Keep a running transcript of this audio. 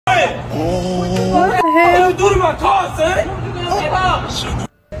my car, son? Shut up,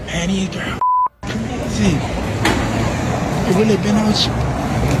 man. These girl crazy. They really been out you.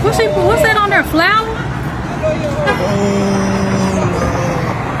 What's that on there? Flour?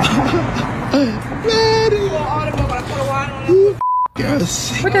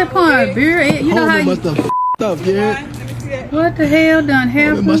 What that point? Beer? You know how you must have up, yeah. What the hell done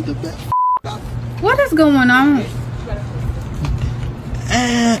happened? Must have been. What is going on?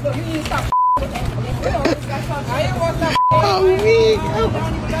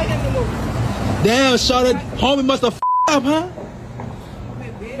 Damn, shorty, homie must have up, huh?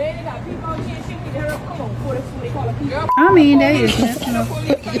 I mean, they is messing up.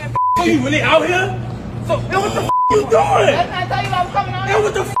 You really out here? So, man, what the you doing? Man,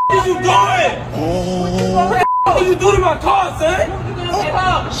 what the is you doing? What did you do to my car, son?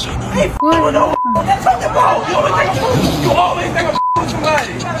 Hey, what? No. What you talking about? You always think I'm with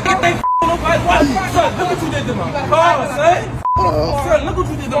somebody. You think nobody. What? Son, look what you did to my car, son. Son, look what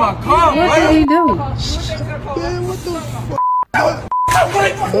you did to my car, What did he do? Man, what the fuck?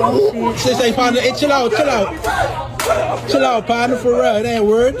 Say, partner, hey, chill out. Chill out, partner, for real. It ain't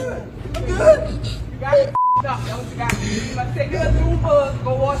word.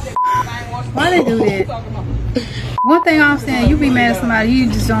 Why they do that? One thing I'm saying, you be mad at somebody,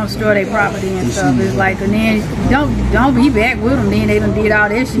 you just don't destroy their property and stuff. It's like, and then don't be back with them. Then they done did all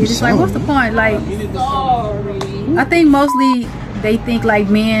that shit. It's like, what's the point? Like, I think mostly they think like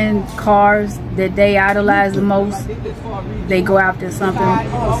men, cars that they idolize the most, they go after something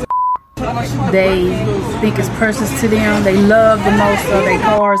they think is precious to them. They love the most of their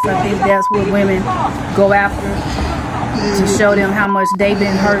cars. I think that's what women go after, to show them how much they've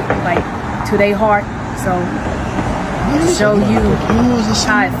been hurt, like to their heart. So show you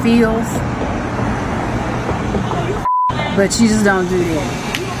how it feels. But you just don't do that.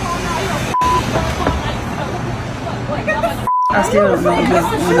 I still don't know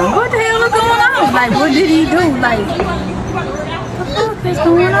what the hell is going on. Like, what did he do? Like, what is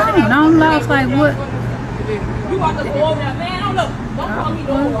going on? I'm lost. Like, what?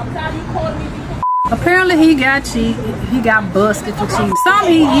 Apparently he got cheated. He got busted for cheating.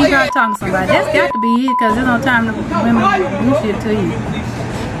 He got talking to somebody. That's got to be it, because there's no time to women do shit to you.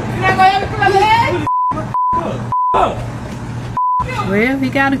 Well, he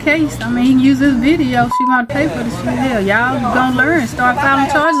got a case. I mean, he can use this video. She gonna pay for this shit. Hell, y'all gonna learn. Start filing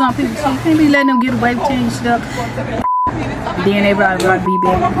charges on people. So you can't be letting them get away with telling you stuff. Then everybody gotta be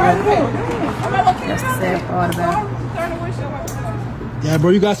back. That's the sad part about it. Yeah,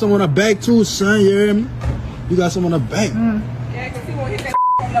 bro, you got someone on the back too, son. You hear me? You got someone on the back.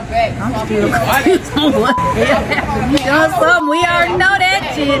 I'm still confused on what the hell happened. You done something? We already know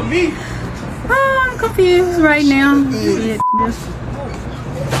that shit. Oh, I'm confused right now. Shit,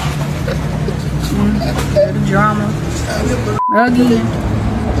 the drama again.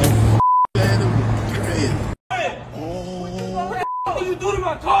 What did you do to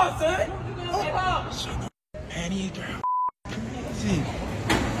my car, son? Shut up, man. These girl crazy.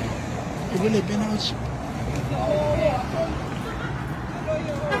 They really been out you.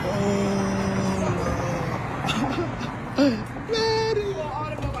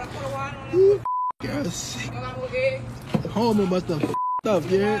 Girl sick. Homie must have up,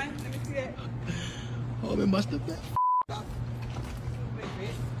 yeah. Homie must have been up.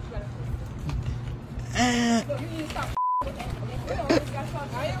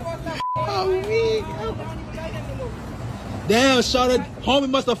 Damn, shorty, homie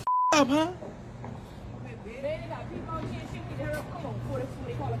must have up, huh?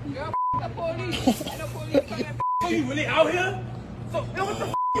 You really out here? So, man, what the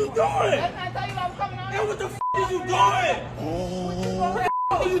you doing? Man, what the is you doing?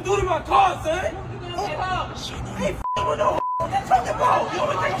 What did you do to my car, son? Hey, what no? What you talking about?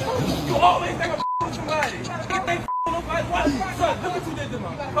 You always think I'm with somebody. You think nobody. What? Son, look what you did to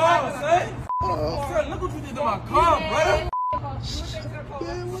my car, son. Son, look what you did to my car, brother.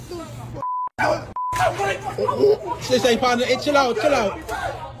 Man, what the fuck? Say, partner, hey, chill out.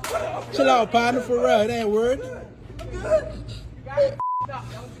 Chill out, partner, for real. It ain't word.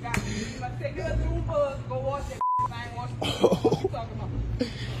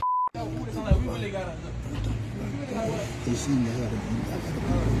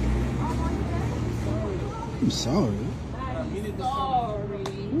 I'm sorry.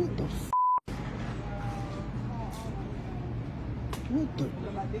 What the f? What the?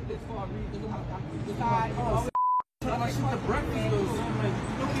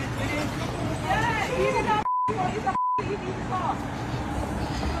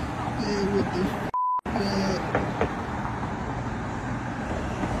 Man, what the f?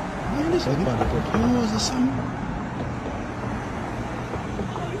 Man. Man, this nigga about to propose or something.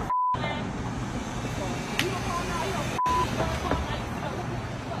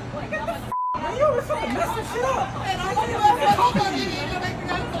 Man, you always trying to mess this shit up.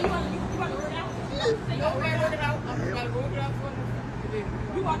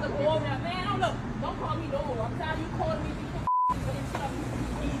 You got to go over there, man. Don't call me no more. I'm tired of you calling me.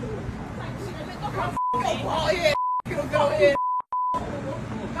 Go ahead. Go ahead.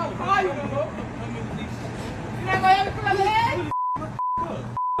 Don't call you no more. You're not going to ever come over here?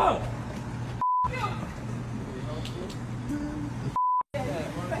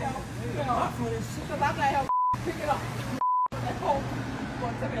 Pick it up. That pole. I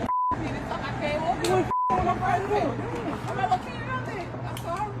came over here. I'm not going to keep it up there. I'm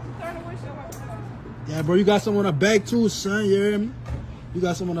sorry. Turn the windshield up. Yeah, bro, you got some on the back too, son. You hear me? You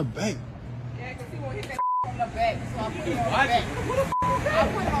got some on the back. Yeah, because he won't hit that on the back, so I put it on the back. I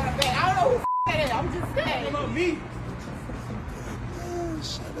put it on the back. I don't know who that is. I'm just saying. About me.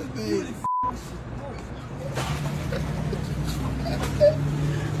 Shut up, baby.